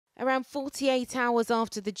Around 48 hours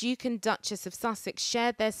after the Duke and Duchess of Sussex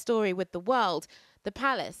shared their story with the world, the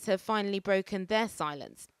palace have finally broken their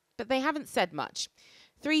silence. But they haven't said much.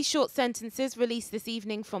 3 short sentences released this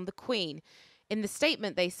evening from the Queen. In the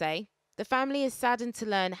statement, they say, the family is saddened to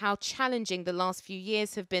learn how challenging the last few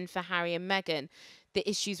years have been for Harry and Meghan. The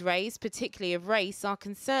issues raised, particularly of race, are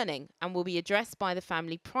concerning and will be addressed by the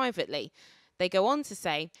family privately. They go on to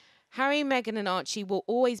say, Harry, Meghan and Archie will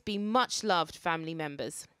always be much loved family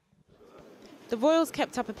members. The royals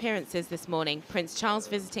kept up appearances this morning, Prince Charles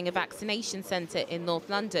visiting a vaccination centre in North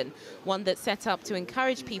London, one that's set up to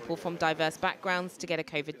encourage people from diverse backgrounds to get a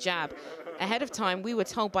COVID jab. Ahead of time, we were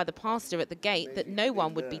told by the pastor at the gate that no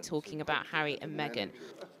one would be talking about Harry and Meghan.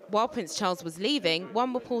 While Prince Charles was leaving,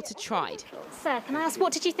 one reporter tried. Sir, can I ask,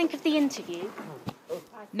 what did you think of the interview?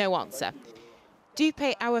 No answer. Dupe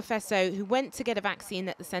Awafeso, who went to get a vaccine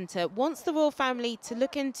at the centre, wants the royal family to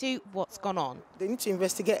look into what's gone on. They need to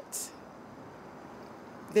investigate.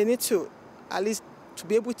 They need to, at least, to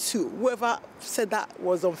be able to, whoever said that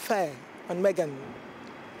was unfair on Meghan,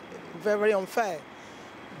 very, very unfair.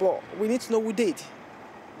 But we need to know who did.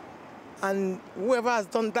 And whoever has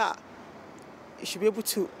done that, it should be able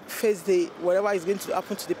to face whatever is going to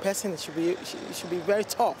happen to the person. It should be very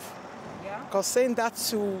tough. Yeah. Because saying that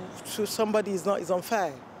to somebody is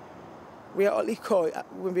unfair. We are all equal.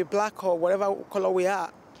 When we're black or whatever color we are.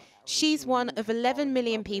 She's one of 11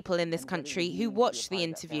 million people in this country who watched the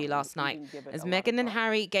interview last night as Meghan and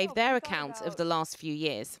Harry gave their account of the last few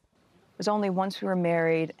years. It was only once we were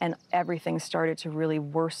married and everything started to really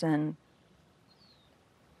worsen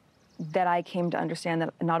that I came to understand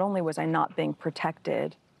that not only was I not being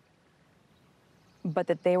protected, but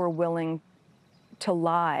that they were willing to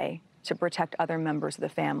lie to protect other members of the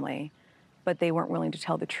family, but they weren't willing to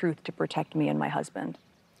tell the truth to protect me and my husband.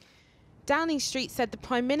 Downing Street said the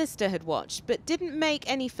Prime Minister had watched, but didn't make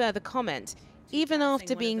any further comment, even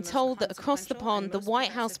after being told that across the pond, the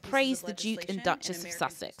White House praised the Duke and Duchess of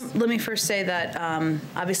Sussex. Let me first say that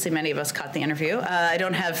obviously many of us caught the interview. I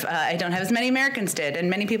don't have as many Americans did, and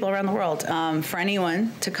many people around the world. For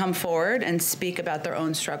anyone to come forward and speak about their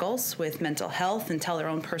own struggles with mental health and tell their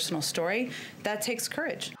own personal story, that takes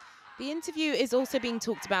courage. The interview is also being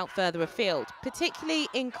talked about further afield, particularly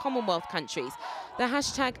in Commonwealth countries. The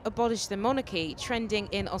hashtag abolish the monarchy trending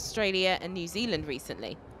in Australia and New Zealand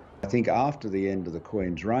recently. I think after the end of the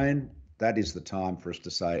Queen's reign, that is the time for us to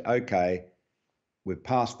say, OK, we've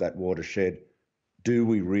passed that watershed. Do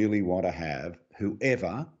we really want to have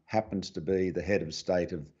whoever happens to be the head of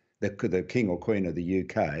state of the King or Queen of the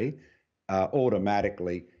UK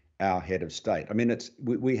automatically our head of state? I mean,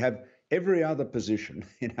 we have every other position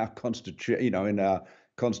in our constitution,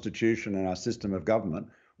 and our system of government,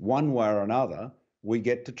 one way or another, we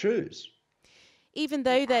get to choose. Even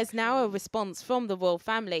though there's now a response from the royal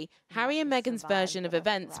family, Harry and Meghan's version of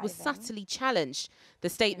events was subtly challenged, the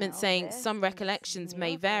statement saying some recollections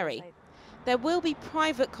may vary. There will be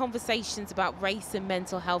private conversations about race and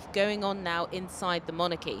mental health going on now inside the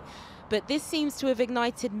monarchy, but this seems to have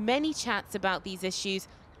ignited many chats about these issues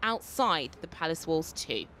outside the palace walls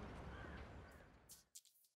too.